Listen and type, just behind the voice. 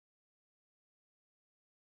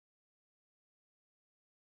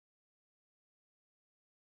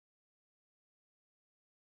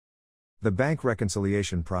The bank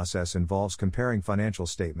reconciliation process involves comparing financial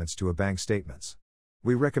statements to a bank statements.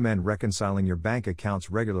 We recommend reconciling your bank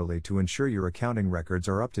accounts regularly to ensure your accounting records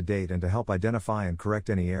are up to date and to help identify and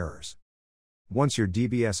correct any errors. Once your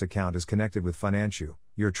DBS account is connected with Financio,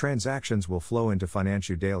 your transactions will flow into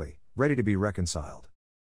Financio daily, ready to be reconciled.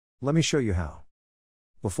 Let me show you how.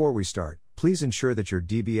 Before we start, please ensure that your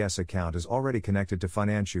DBS account is already connected to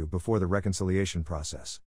Financio before the reconciliation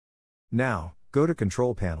process. Now, go to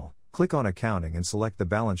Control Panel, click on Accounting and select the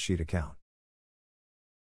Balance Sheet account.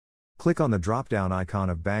 Click on the drop-down icon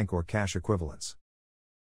of Bank or Cash Equivalents.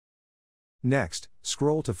 Next,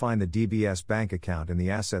 scroll to find the DBS bank account in the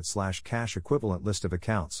Asset/Cash Equivalent list of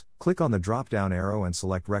accounts, click on the drop-down arrow and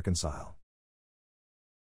select Reconcile.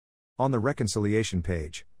 On the reconciliation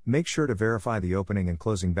page, make sure to verify the opening and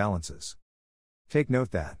closing balances. Take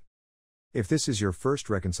note that if this is your first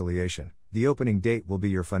reconciliation, the opening date will be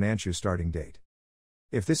your Financio starting date.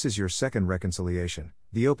 If this is your second reconciliation,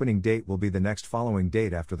 the opening date will be the next following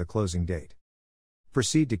date after the closing date.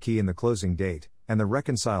 Proceed to key in the closing date, and the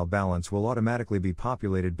reconcile balance will automatically be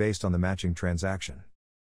populated based on the matching transaction.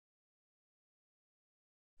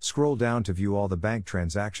 Scroll down to view all the bank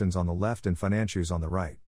transactions on the left and Financios on the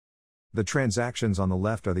right. The transactions on the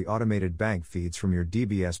left are the automated bank feeds from your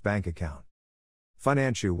DBS bank account.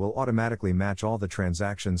 Financio will automatically match all the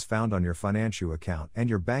transactions found on your Financio account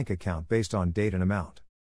and your bank account based on date and amount.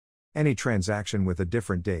 Any transaction with a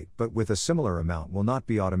different date but with a similar amount will not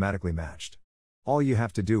be automatically matched. All you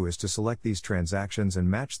have to do is to select these transactions and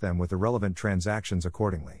match them with the relevant transactions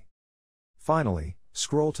accordingly. Finally,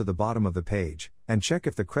 scroll to the bottom of the page, and check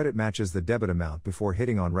if the credit matches the debit amount before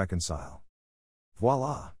hitting on Reconcile.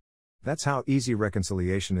 Voila! That's how easy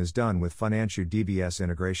reconciliation is done with Financio DBS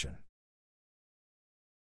integration.